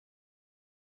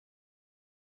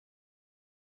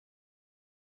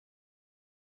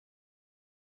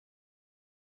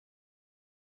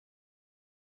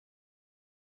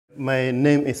My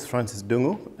name is Francis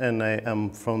Ndungu, and I am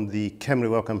from the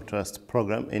KEMRI Wellcome Trust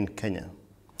program in Kenya.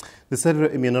 The Cellular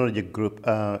Immunology Group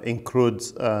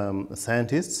includes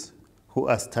scientists who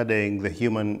are studying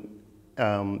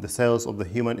the cells of the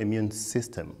human immune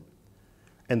system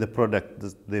and the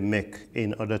products they make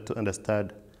in order to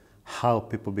understand how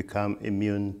people become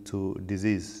immune to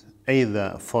disease,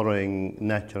 either following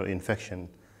natural infection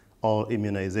or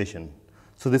immunization.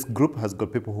 So this group has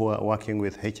got people who are working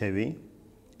with HIV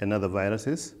and other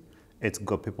viruses. It's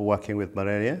got people working with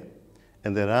malaria,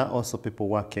 and there are also people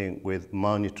working with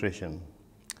malnutrition.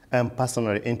 I'm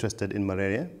personally interested in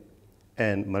malaria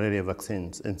and malaria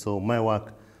vaccines, and so my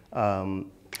work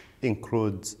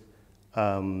includes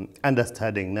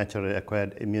understanding naturally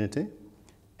acquired immunity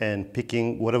and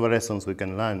picking whatever lessons we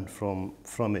can learn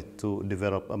from it to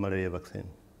develop a malaria vaccine.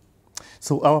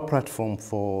 So our platform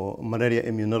for malaria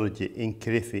immunology in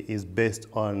Kilifi is based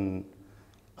on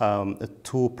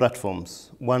two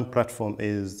platforms. One platform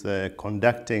is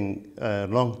conducting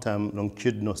long-term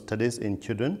longitudinal studies in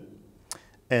children,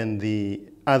 and the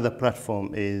other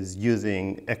platform is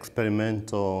using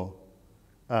experimental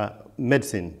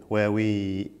medicine, where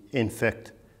we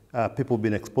infect people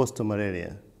being exposed to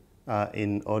malaria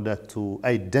in order to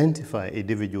identify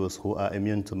individuals who are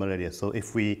immune to malaria. So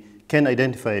if we can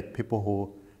identify people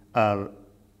who are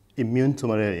immune to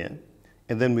malaria,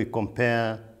 and then we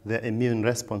compare their immune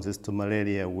responses to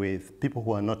malaria with people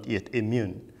who are not yet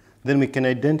immune, then we can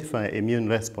identify immune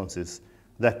responses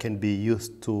that can be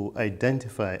used to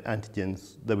identify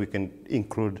antigens that we can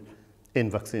include in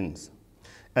vaccines.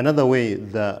 Another way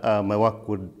that my work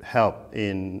would help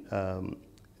in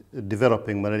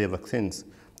developing malaria vaccines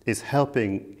is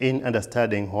helping in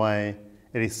understanding why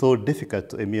it is so difficult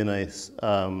to immunize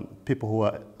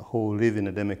people who live in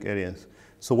endemic areas.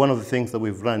 So one of the things that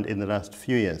we've learned in the last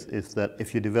few years is that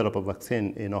if you develop a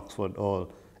vaccine in Oxford or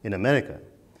in America,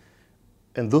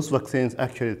 and those vaccines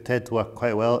actually tend to work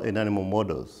quite well in animal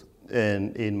models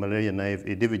and in malaria-naive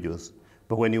individuals,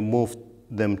 but when you move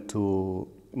them to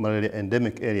malaria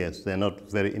endemic areas, they're not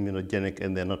very immunogenic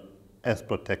and they're not as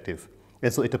protective.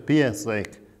 And so it appears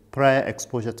like prior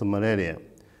exposure to malaria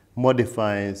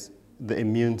modifies the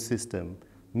immune system,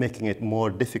 making it more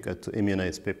difficult to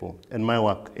immunize people. And my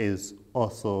work is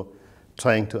also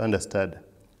trying to understand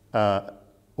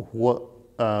what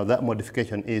that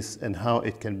modification is and how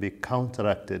it can be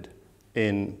counteracted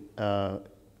in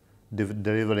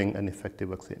delivering an effective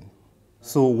vaccine.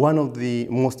 So one of the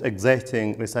most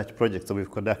exciting research projects that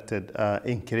we've conducted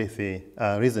in Kilifi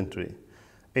recently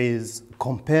is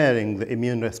comparing the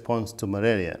immune response to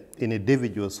malaria in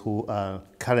individuals who are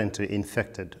currently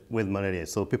infected with malaria.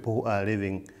 So people who are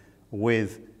living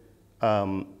with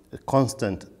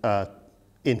constant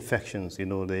infections. You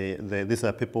know, these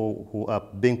are people who are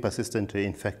being persistently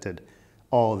infected,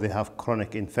 or they have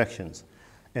chronic infections.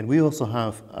 And we also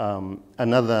have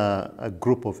another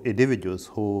group of individuals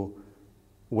who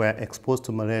were exposed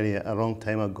to malaria a long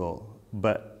time ago,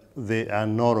 but they are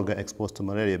no longer exposed to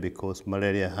malaria because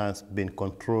malaria has been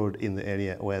controlled in the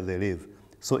area where they live.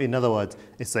 So in other words,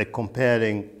 it's like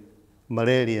comparing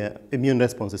malaria, immune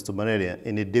responses to malaria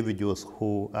in individuals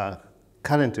who are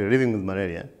currently living with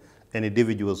malaria and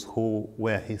individuals who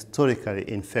were historically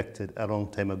infected a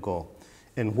long time ago.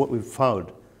 And what we've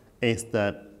found is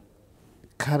that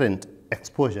current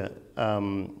exposure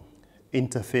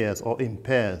interferes or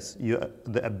impairs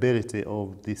the ability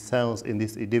of the cells in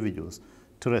these individuals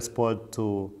to respond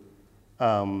to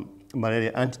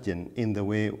malaria antigen in the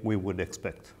way we would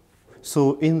expect.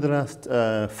 So in the last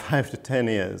 5 to 10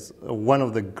 years, one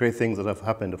of the great things that have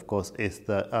happened, of course, is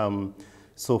that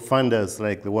so funders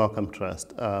like the Wellcome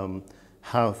Trust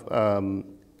have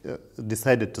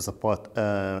decided to support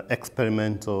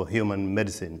experimental human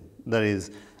medicine. That is,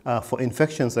 for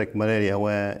infections like malaria,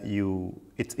 where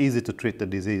it's easy to treat the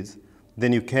disease,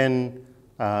 then you can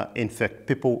infect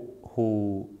people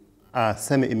who are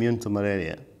semi-immune to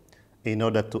malaria in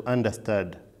order to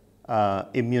understand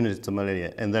immunity to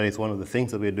malaria. And that is one of the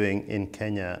things that we're doing in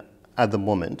Kenya at the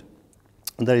moment.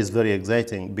 And that is very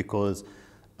exciting because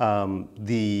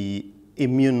the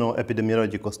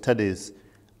immunoepidemiological studies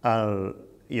are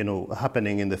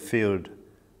happening in the field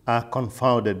are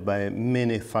confounded by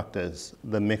many factors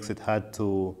that makes it hard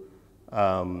to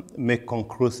make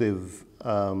conclusive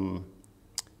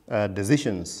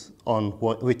decisions on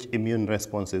which immune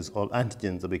responses or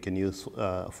antigens that we can use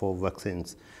for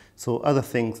vaccines. So other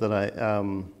things that I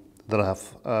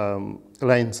have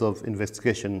lines of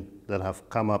investigation that have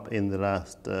come up in the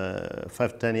last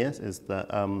 5 to 10 years is that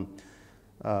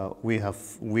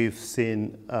we've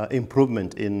seen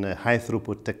improvement in high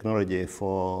throughput technology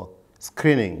for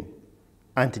screening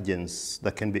antigens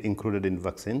that can be included in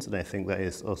vaccines, and I think that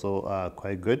is also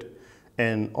quite good.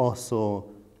 And also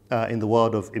in the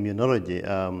world of immunology,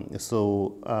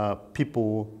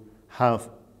 people have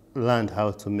learned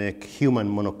how to make human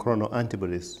monoclonal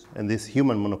antibodies, and these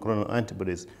human monoclonal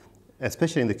antibodies,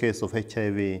 especially in the case of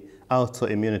HIV,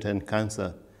 autoimmunity, and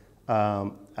cancer,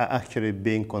 are actually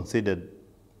being considered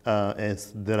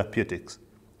as therapeutics,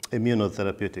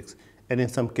 immunotherapeutics. And in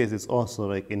some cases also,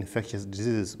 like infectious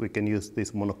diseases, we can use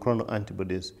these monoclonal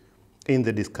antibodies in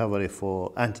the discovery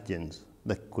for antigens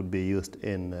that could be used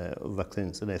in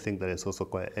vaccines. And I think that is also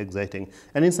quite exciting.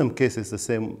 And in some cases, the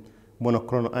same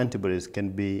monoclonal antibodies can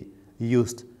be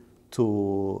used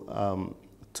to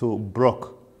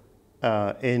block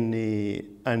any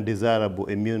undesirable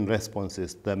immune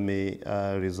responses that may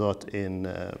result in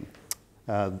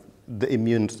the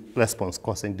immune response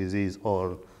causing disease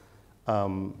or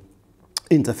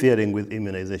interfering with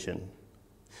immunization.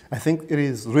 I think it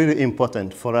is really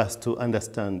important for us to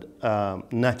understand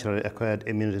naturally acquired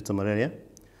immunity to malaria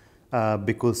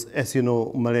because, as you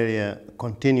know, malaria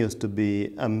continues to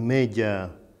be a major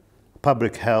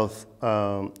public health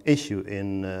issue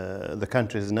in the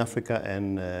countries in Africa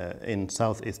and in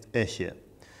Southeast Asia.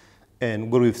 And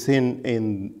what we've seen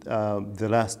in the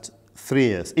last 3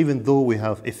 years, even though we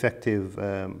have effective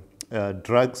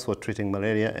drugs for treating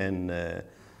malaria and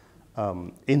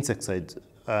insecticides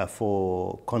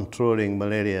for controlling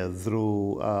malaria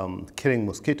through killing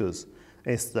mosquitoes,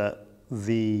 is that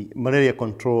the malaria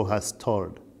control has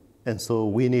stalled. And so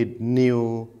we need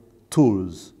new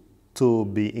tools to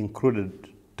be included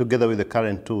together with the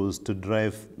current tools to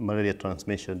drive malaria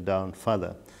transmission down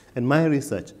further. And my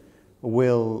research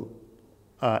will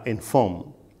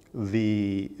inform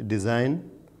the design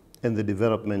and the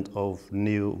development of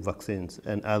new vaccines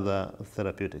and other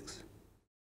therapeutics.